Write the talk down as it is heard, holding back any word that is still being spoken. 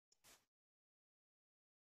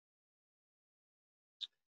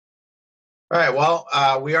All right, well,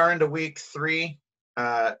 we are into week 3,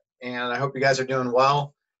 and I hope you guys are doing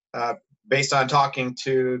well. Based on talking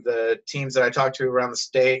to the teams that I talked to around the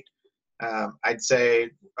state, I'd say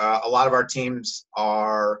a lot of our teams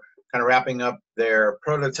are kind of wrapping up their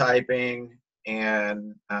prototyping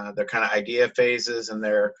and their kind of idea phases, and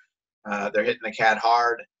they're hitting the CAD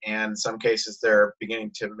hard, and in some cases they're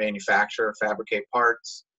beginning to manufacture, fabricate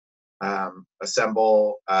parts,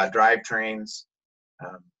 assemble drivetrains,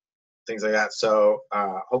 things like that. So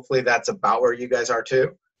hopefully that's about where you guys are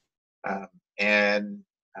too, and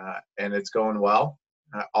it's going well.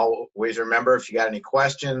 Always remember, if you got any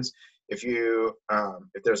questions, if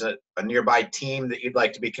there's a nearby team that you'd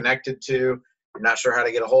like to be connected to, you're not sure how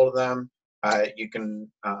to get a hold of them, you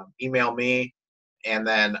can email me, and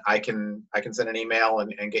then I can send an email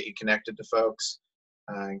and get you connected to folks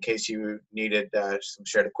in case you needed some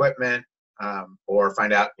shared equipment, or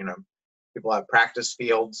find out, people have practice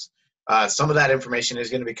fields. Some of that information is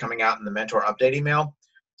going to be coming out in the mentor update email,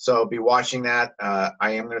 so be watching that.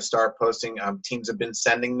 I am going to start posting. Teams have been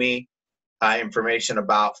sending me information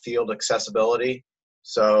about field accessibility,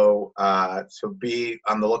 so be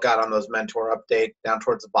on the lookout on those mentor update. Down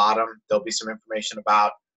towards the bottom, there'll be some information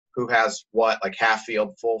about who has what, like half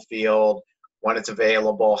field, full field, when it's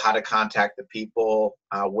available, how to contact the people,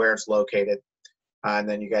 where it's located, and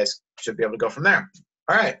then you guys should be able to go from there.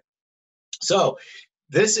 All right, so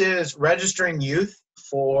this is registering youth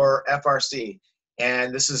for FRC,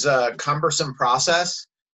 and this is a cumbersome process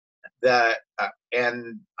that,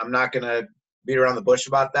 and I'm not going to beat around the bush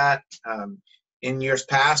about that. In years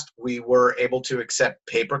past, we were able to accept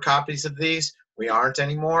paper copies of these. We aren't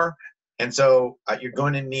anymore, and so you're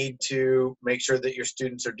going to need to make sure that your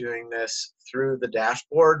students are doing this through the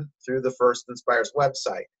dashboard, through the First Inspires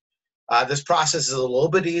website. This process is a little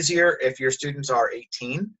bit easier if your students are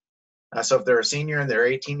 18. So if they're a senior and they're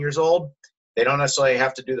 18 years old, they don't necessarily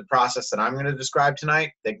have to do the process that I'm going to describe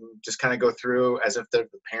tonight. They can just kind of go through as if they're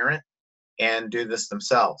the parent and do this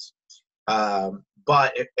themselves.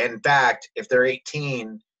 But in fact, if they're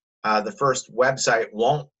 18, the first website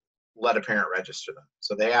won't let a parent register them.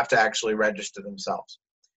 So they have to actually register themselves.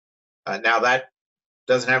 Now that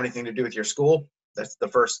doesn't have anything to do with your school. That's the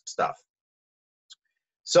first stuff.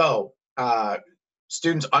 So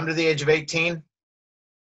students under the age of 18,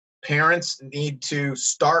 parents need to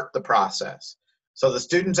start the process. So the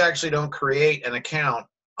students actually don't create an account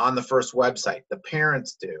on the first website. The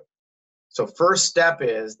parents do. So first step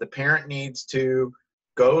is the parent needs to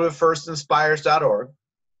go to firstinspires.org.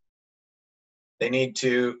 They need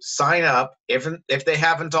to sign up. If they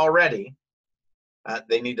haven't already,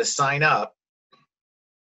 they need to sign up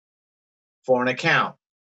for an account.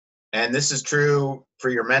 And this is true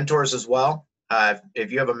for your mentors as well.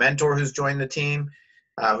 If you have a mentor who's joined the team,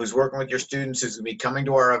 who's working with your students, who's going to be coming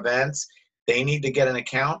to our events, they need to get an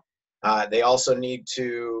account. They also need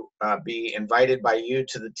to be invited by you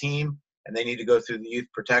to the team, and they need to go through the youth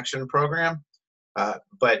protection program.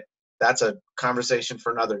 But that's a conversation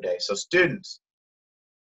for another day. So students,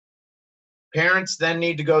 parents then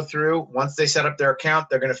need to go through, once they set up their account,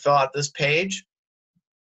 they're going to fill out this page.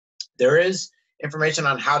 There is information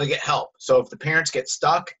on how to get help. So if the parents get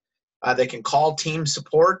stuck, they can call team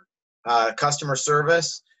support, customer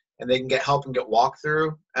service, and they can get help and get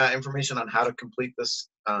walkthrough information on how to complete this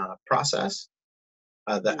process.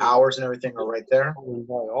 The hours and everything are right there.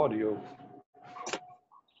 Audio.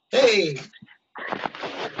 Hey.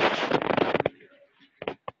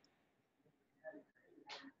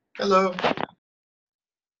 Hello.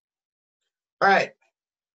 All right.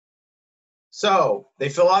 So they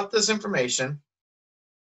fill out this information,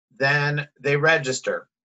 then they register.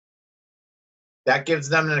 That gives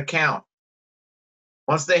them an account.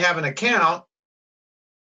 Once they have an account,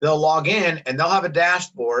 they'll log in and they'll have a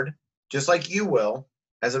dashboard, just like you will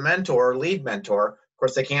as a mentor or lead mentor. Of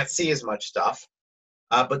course, they can't see as much stuff,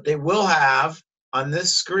 but they will have on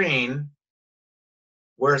this screen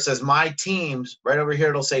where it says My Teams, right over here,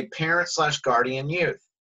 it'll say Parent/Guardian Youth.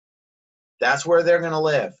 That's where they're going to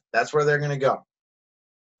live. That's where they're going to go.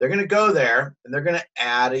 They're going to go there and they're going to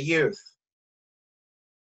add a youth.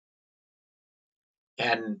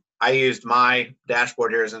 And I used my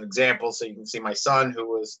dashboard here as an example, so you can see my son, who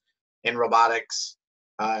was in robotics.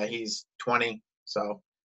 He's 20, so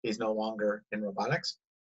he's no longer in robotics.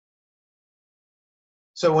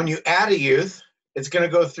 So when you add a youth, it's going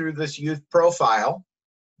to go through this youth profile.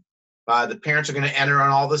 The parents are going to enter on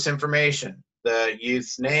all this information: the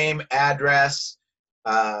youth's name, address,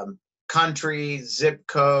 country, zip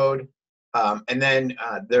code, and then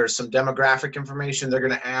there's some demographic information they're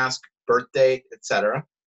going to ask, birth date, etc.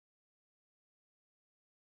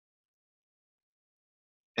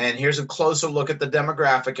 And here's a closer look at the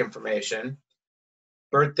demographic information: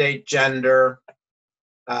 birth date, gender,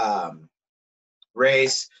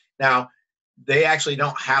 race. Now, they actually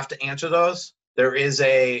don't have to answer those. There is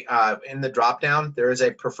a, in the drop-down, there is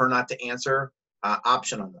a prefer not to answer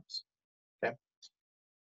option on those, okay?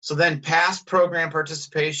 So then past program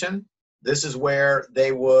participation, this is where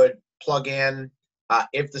they would plug in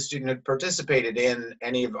if the student had participated in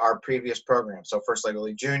any of our previous programs. So First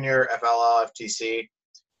Legacy Junior, FLL, FTC.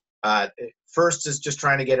 First is just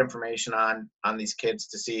trying to get information on these kids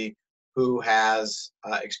to see who has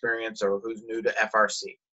experience or who's new to FRC.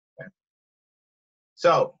 Okay?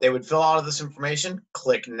 So they would fill out all this information,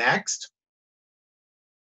 click next.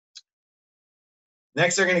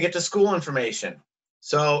 Next, they're going to get to school information.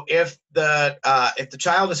 So if the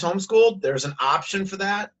child is homeschooled, there's an option for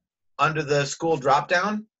that under the school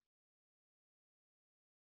dropdown.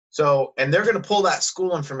 So, and they're going to pull that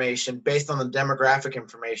school information based on the demographic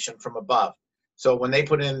information from above. So when they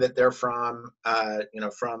put in that they're from,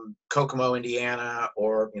 from Kokomo, Indiana,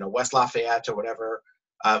 or West Lafayette or whatever,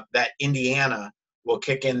 that Indiana will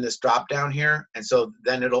kick in this drop down here, and so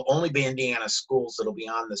then it'll only be Indiana schools that'll be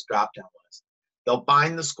on this drop down list. They'll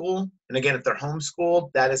bind the school, and again, if they're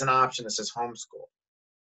homeschooled, that is an option that says homeschool.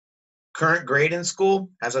 Current grade in school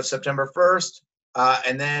as of September 1st,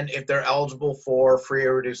 and then if they're eligible for free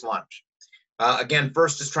or reduced lunch. Again,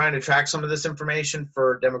 first is trying to track some of this information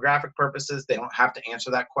for demographic purposes. They don't have to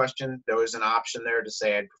answer that question. There is an option there to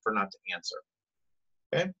say I'd prefer not to answer.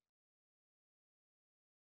 Okay.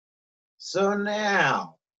 So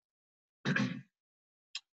now,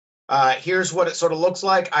 here's what it sort of looks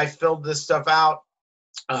like. I filled this stuff out.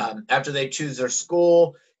 After they choose their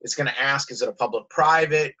school, it's going to ask, is it a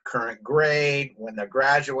public-private, current grade, when they're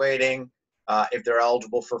graduating, if they're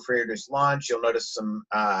eligible for free or reduced lunch. You'll notice some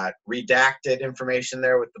redacted information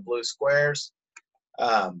there with the blue squares.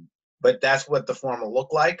 But that's what the form will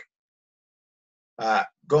look like.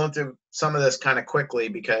 Going through some of this kind of quickly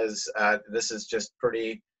because this is just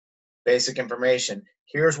pretty basic information.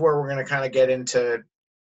 Here's where we're going to kind of get into,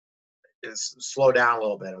 slow down a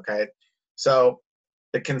little bit, okay? So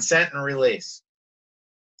the consent and release.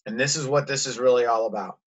 And this is what this is really all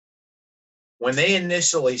about. When they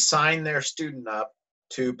initially sign their student up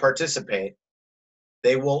to participate,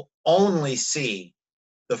 they will only see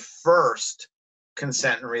the first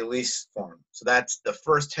consent and release form. So that's the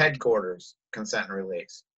first headquarters consent and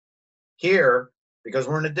release. Here, because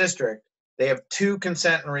we're in a district, they have 2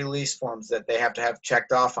 consent and release forms that they have to have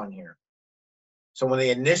checked off on here. So when they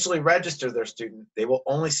initially register their student, they will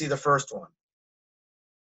only see the first one.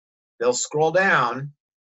 They'll scroll down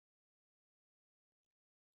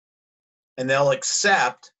and they'll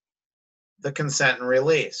accept the consent and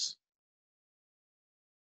release.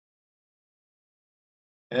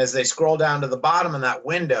 And as they scroll down to the bottom of that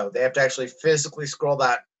window, they have to actually physically scroll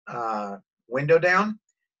that window down.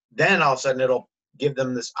 Then all of a sudden it'll give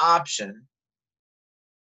them this option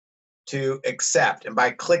to accept. And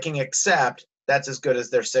by clicking accept, that's as good as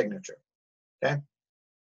their signature, okay?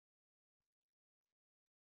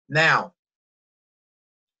 Now,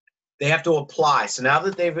 they have to apply. So now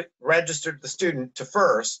that they've registered the student to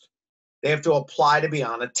FIRST, they have to apply to be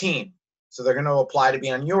on a team. So they're going to apply to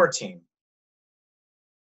be on your team.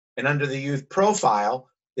 And under the youth profile,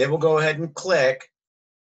 they will go ahead and click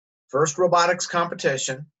FIRST Robotics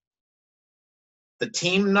Competition, the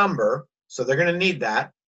team number. So they're going to need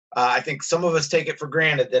that. I think some of us take it for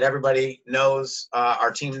granted that everybody knows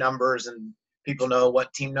our team numbers and people know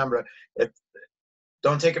what team number.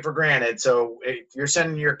 Don't take it for granted. So if you're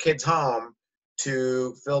sending your kids home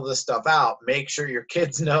to fill this stuff out, make sure your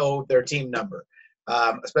kids know their team number,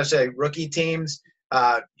 especially rookie teams.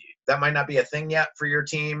 That might not be a thing yet for your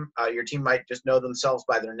team. Your team might just know themselves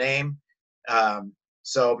by their name.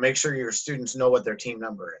 So make sure your students know what their team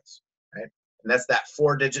number is, right? And that's that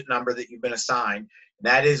 4-digit number that you've been assigned.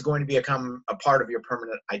 That is going to become a part of your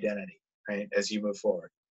permanent identity, right, as you move forward.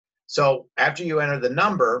 So after you enter the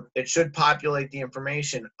number, it should populate the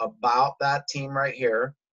information about that team right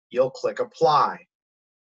here. You'll click apply.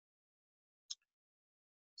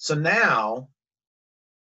 So now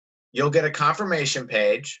you'll get a confirmation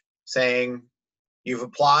page saying you've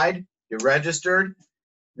applied, you're registered.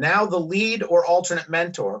 Now the lead or alternate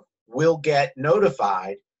mentor will get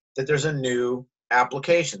notified that there's a new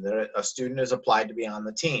application, that a student has applied to be on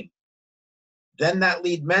the team. Then that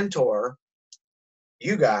lead mentor,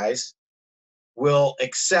 you guys, will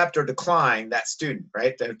accept or decline that student,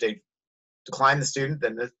 right? If they decline the student,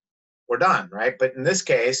 then we're done, right? But in this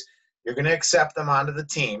case, you're going to accept them onto the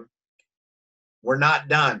team. We're not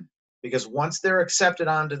done, because once they're accepted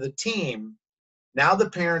onto the team, now the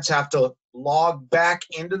parents have to log back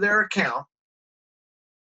into their account.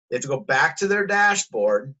 They have to go back to their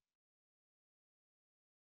dashboard.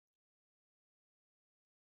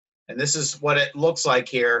 And this is what it looks like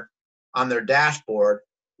here on their dashboard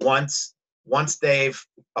once they've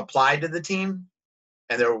applied to the team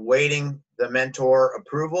and they're waiting the mentor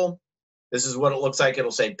approval. This is what it looks like.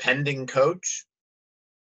 It'll say pending coach.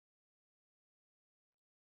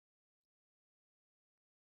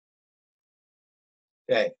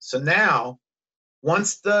 Okay, so now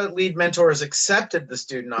once the lead mentor has accepted the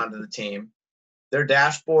student onto the team, their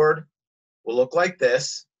dashboard will look like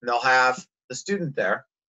this, and they'll have the student there.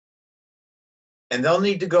 And they'll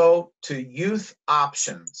need to go to youth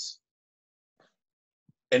options.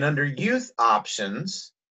 And under youth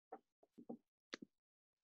options,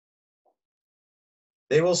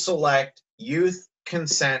 they will select youth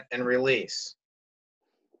consent and release.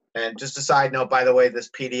 And just a side note, by the way, this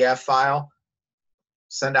PDF file,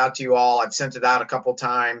 send out to you all. I've sent it out a couple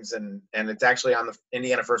times, and it's actually on the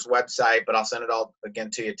Indiana First website, but I'll send it all again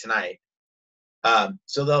to you tonight.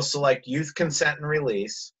 So they'll select youth consent and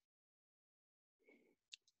release.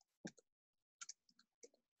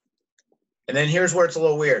 And then here's where it's a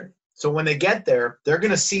little weird. So when they get there, they're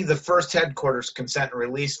going to see the first headquarters consent and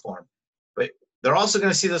release form, but they're also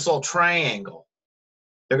going to see this little triangle.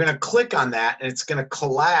 They're going to click on that, and it's going to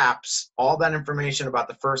collapse all that information about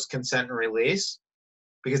the first consent and release.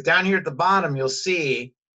 Because down here at the bottom, you'll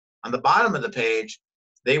see on the bottom of the page,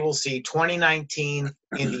 they will see 2019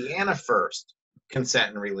 Indiana First consent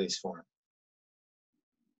and release form.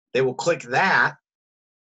 They will click that,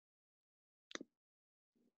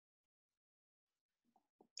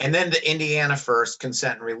 and then the Indiana First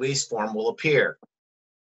consent and release form will appear.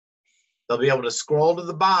 They'll be able to scroll to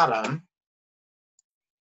the bottom.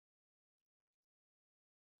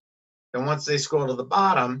 And once they scroll to the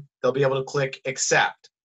bottom, they'll be able to click accept.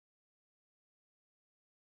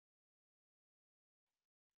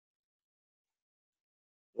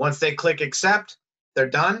 Once they click accept, they're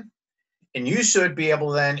done. And you should be able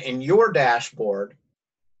then, in your dashboard,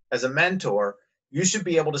 as a mentor, you should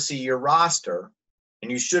be able to see your roster, and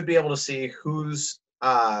you should be able to see whose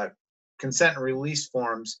consent and release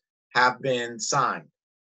forms have been signed,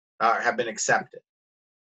 have been accepted.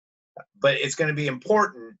 But it's going to be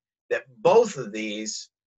important that both of these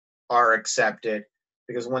are accepted,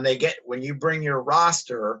 because when you bring your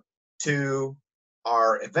roster to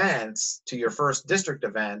our events, to your first district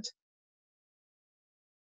event,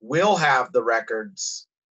 we'll have the records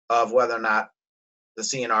of whether or not the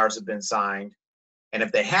CNRs have been signed. And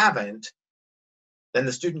if they haven't, then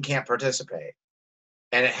the student can't participate.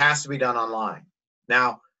 And it has to be done online.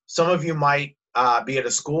 Now, some of you might be at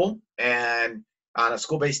a school and on a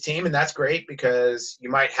school-based team, and that's great because you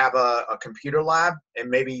might have a computer lab, and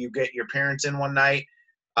maybe you get your parents in one night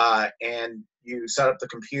and you set up the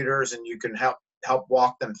computers and you can help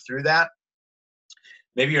walk them through that.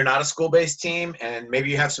 Maybe you're not a school-based team, and maybe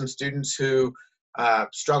you have some students who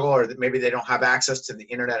struggle, or maybe they don't have access to the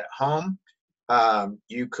internet at home.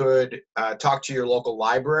 You could talk to your local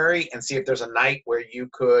library and see if there's a night where you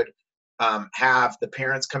could have the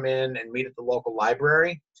parents come in and meet at the local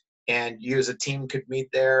library, and you as a team could meet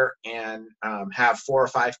there and have 4 or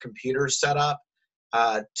 5 computers set up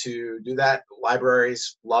to do that.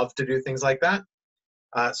 Libraries love to do things like that.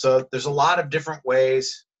 So there's a lot of different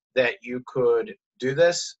ways that you could do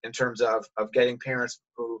this in terms of getting parents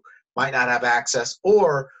who might not have access,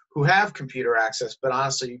 or who have computer access but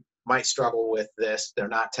honestly might struggle with this. They're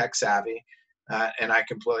not tech savvy, and I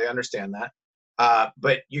completely understand that.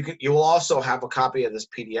 But you will also have a copy of this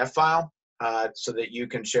PDF file so that you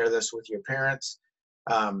can share this with your parents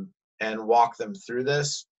and walk them through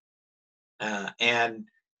this. And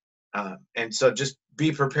so just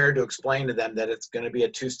be prepared to explain to them that it's going to be a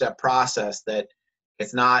 2-step process, that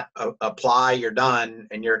it's not apply, you're done,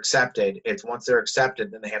 and you're accepted. It's once they're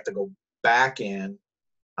accepted, then they have to go back in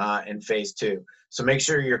phase 2. So make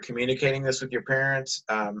sure you're communicating this with your parents.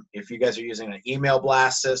 If you guys are using an email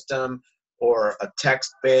blast system or a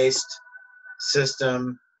text-based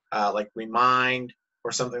system like Remind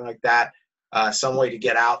or something like that, some way to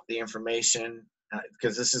get out the information,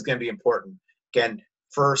 because this is going to be important. Again,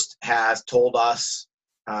 First has told us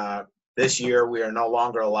this year we are no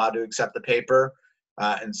longer allowed to accept the paper,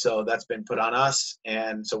 and so that's been put on us,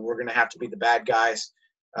 and so we're going to have to be the bad guys.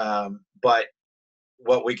 But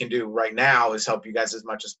what we can do right now is help you guys as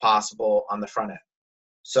much as possible on the front end.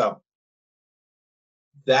 So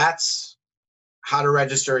that's how to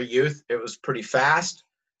register a youth. It was pretty fast.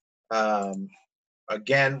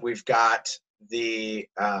 Again, we've got the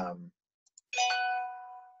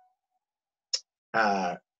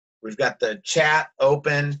chat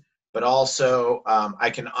open. but also I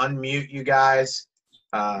can unmute you guys,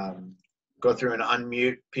 go through and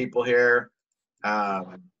unmute people here.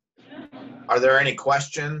 Are there any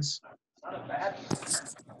questions? You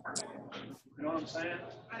know what I'm saying?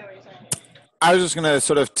 I was just going to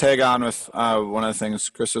sort of tag on with one of the things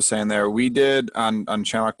Chris was saying there. We did on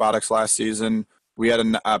Channel Aquatics last season, we had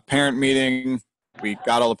a parent meeting. We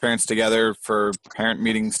got all the parents together for parent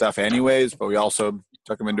meeting stuff anyways, but we also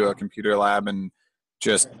took them into a computer lab and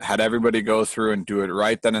just had everybody go through and do it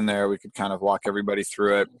right then and there. We could kind of walk everybody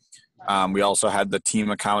through it. We also had the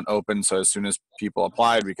team account open, so as soon as people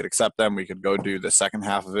applied, we could accept them. We could go do the second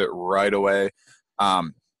half of it right away.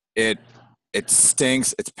 It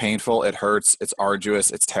stinks. It's painful. It hurts. It's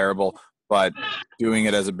arduous. It's terrible. But doing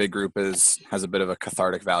it as a big group has a bit of a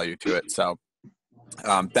cathartic value to it. So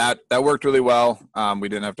that worked really well. We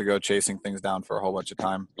didn't have to go chasing things down for a whole bunch of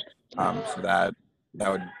time. So that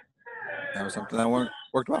was something that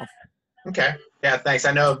worked well. Okay. Yeah, thanks.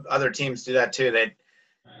 I know other teams do that too.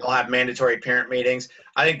 They'll have mandatory parent meetings.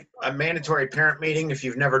 I think a mandatory parent meeting, if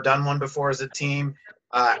you've never done one before as a team,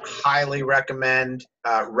 highly recommend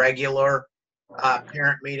regular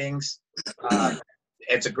parent meetings.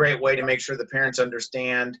 It's a great way to make sure the parents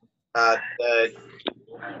understand a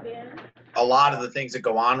lot of the things that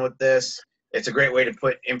go on with this. It's a great way to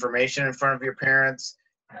put information in front of your parents,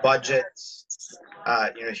 budgets.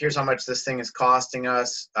 Here's how much this thing is costing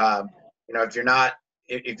us.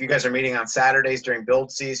 If you guys are meeting on Saturdays during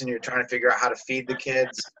build season, you're trying to figure out how to feed the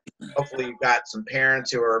kids. Hopefully you've got some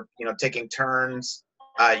parents who are, taking turns.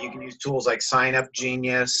 You can use tools like Sign Up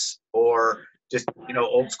Genius or just,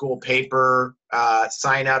 old school paper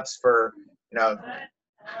sign-ups for,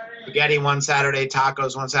 spaghetti one Saturday,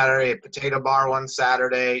 tacos one Saturday, a potato bar one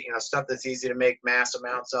Saturday, stuff that's easy to make mass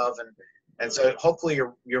amounts of. And so hopefully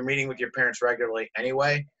you're meeting with your parents regularly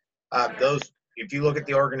anyway. If you look at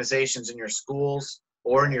the organizations in your schools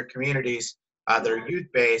or in your communities that are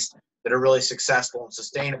youth-based, that are really successful and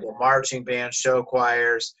sustainable, marching bands, show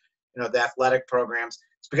choirs, the athletic programs,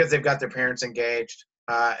 it's because they've got their parents engaged.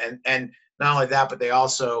 And not only that, but they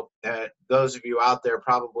also, those of you out there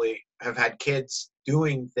probably have had kids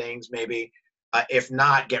doing things maybe. If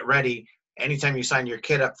not, get ready. Anytime you sign your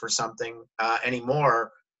kid up for something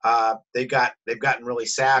anymore, they've gotten really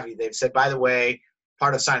savvy. They've said, by the way,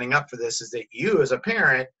 part of signing up for this is that you as a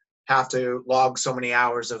parent have to log so many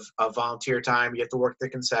hours of volunteer time. You have to work the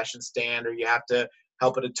concession stand, or you have to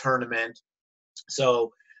help at a tournament.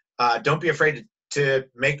 So don't be afraid to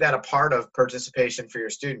make that a part of participation for your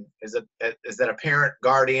student. Is that a parent,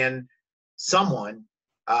 guardian, someone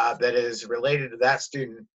that is related to that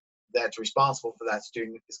student, that's responsible for that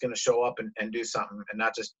student, is going to show up and do something, and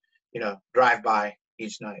not just drive by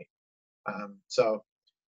each night. So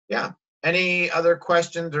yeah. Any other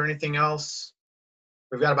questions or anything else?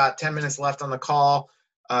 We've got about 10 minutes left on the call.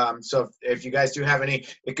 So if you guys do have any,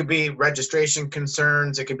 it could be registration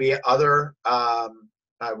concerns. It could be other,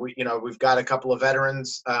 we've got a couple of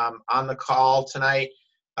veterans on the call tonight.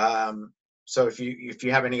 So if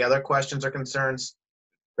you have any other questions or concerns,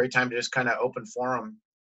 great time to just kind of open forum,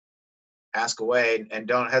 ask away, and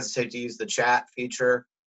don't hesitate to use the chat feature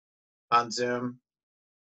on Zoom.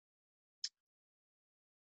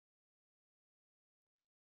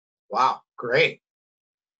 Wow, great.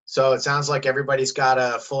 So it sounds like everybody's got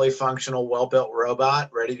a fully functional, well-built robot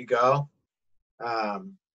ready to go.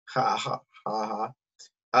 I'm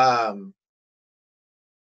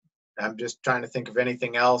just trying to think of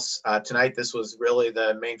anything else. Tonight, this was really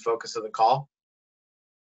the main focus of the call.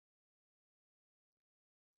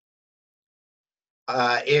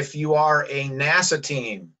 If you are a NASA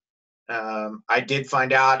team, I did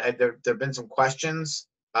find out there have been some questions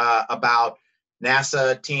about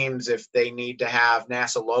NASA teams, if they need to have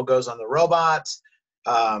NASA logos on the robots.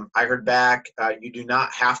 I heard back, you do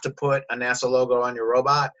not have to put a NASA logo on your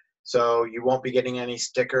robot, so you won't be getting any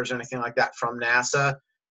stickers or anything like that from NASA.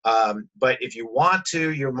 But if you want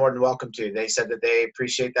to, you're more than welcome to. They said that they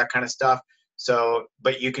appreciate that kind of stuff. So,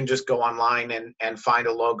 but you can just go online and find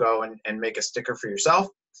a logo and make a sticker for yourself.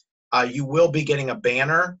 You will be getting a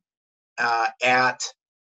banner at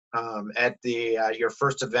your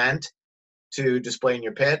first event to display in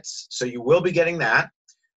your pits. So you will be getting that.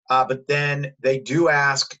 But then they do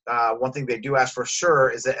ask, one thing they do ask for sure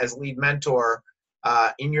is that as lead mentor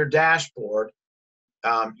in your dashboard,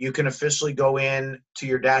 you can officially go in to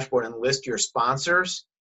your dashboard and list your sponsors.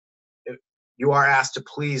 You are asked to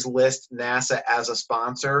please list NASA as a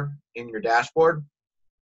sponsor in your dashboard.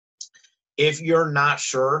 If you're not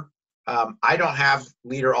sure, I don't have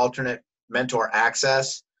leader alternate mentor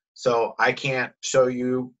access, so I can't show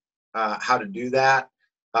you how to do that,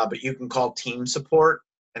 but you can call team support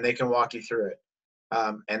and they can walk you through it.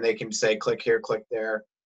 And they can say, click here, click there,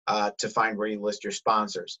 to find where you list your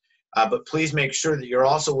sponsors. But please make sure that you're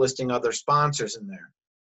also listing other sponsors in there.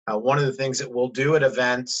 One of the things that we'll do at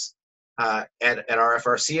events, at our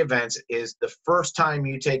FRC events, is the first time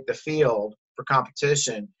you take the field for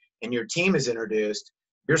competition and your team is introduced,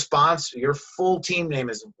 your sponsor, your full team name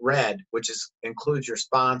is red, which includes your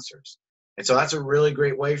sponsors. And so that's a really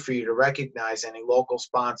great way for you to recognize any local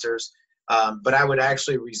sponsors. But I would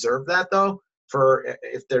actually reserve that, though, for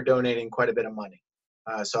if they're donating quite a bit of money.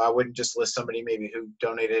 So I wouldn't just list somebody maybe who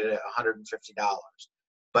donated $150,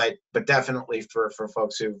 but definitely for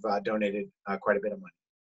folks who've donated quite a bit of money.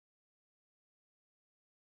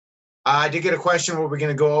 I did get a question. Were we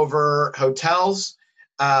going to go over hotels?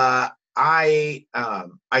 I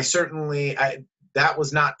certainly, that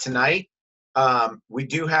was not tonight. We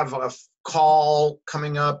do have a call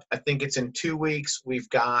coming up. I think it's in 2 weeks. We've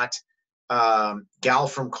got gal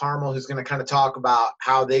from Carmel who's going to kind of talk about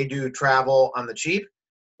how they do travel on the cheap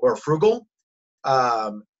or frugal.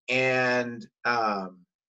 Right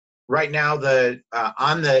now,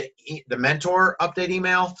 on the mentor update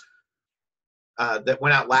email that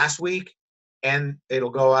went out last week, and it'll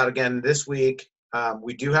go out again this week,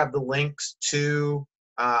 we do have the links to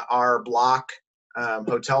our block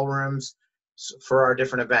hotel rooms for our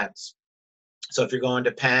different events. So if you're going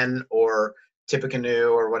to Penn or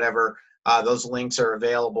Tippecanoe or whatever, those links are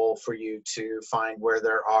available for you to find where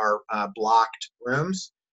there are blocked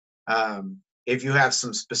rooms. If you have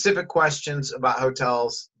some specific questions about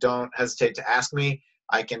hotels, don't hesitate to ask me.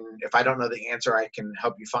 If I don't know the answer, I can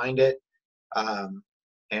help you find it.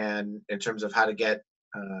 And in terms of how to get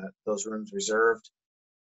those rooms reserved.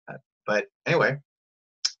 But anyway,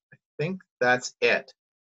 I think that's it.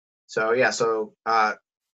 So yeah,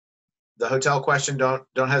 the hotel question, don't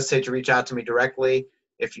hesitate to reach out to me directly.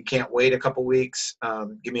 If you can't wait a couple weeks,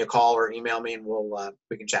 give me a call or email me, and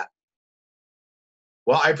we can chat.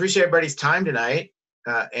 Well, I appreciate everybody's time tonight,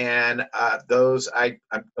 and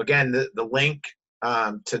again, the link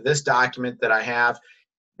to this document that I have,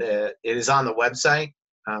 it is on the website.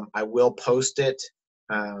 I will post it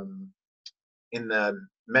in the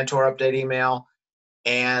mentor update email,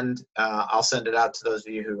 and I'll send it out to those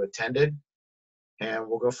of you who attended, and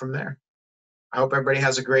we'll go from there. I hope everybody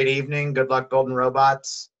has a great evening. Good luck building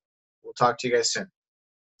robots. We'll talk to you guys soon.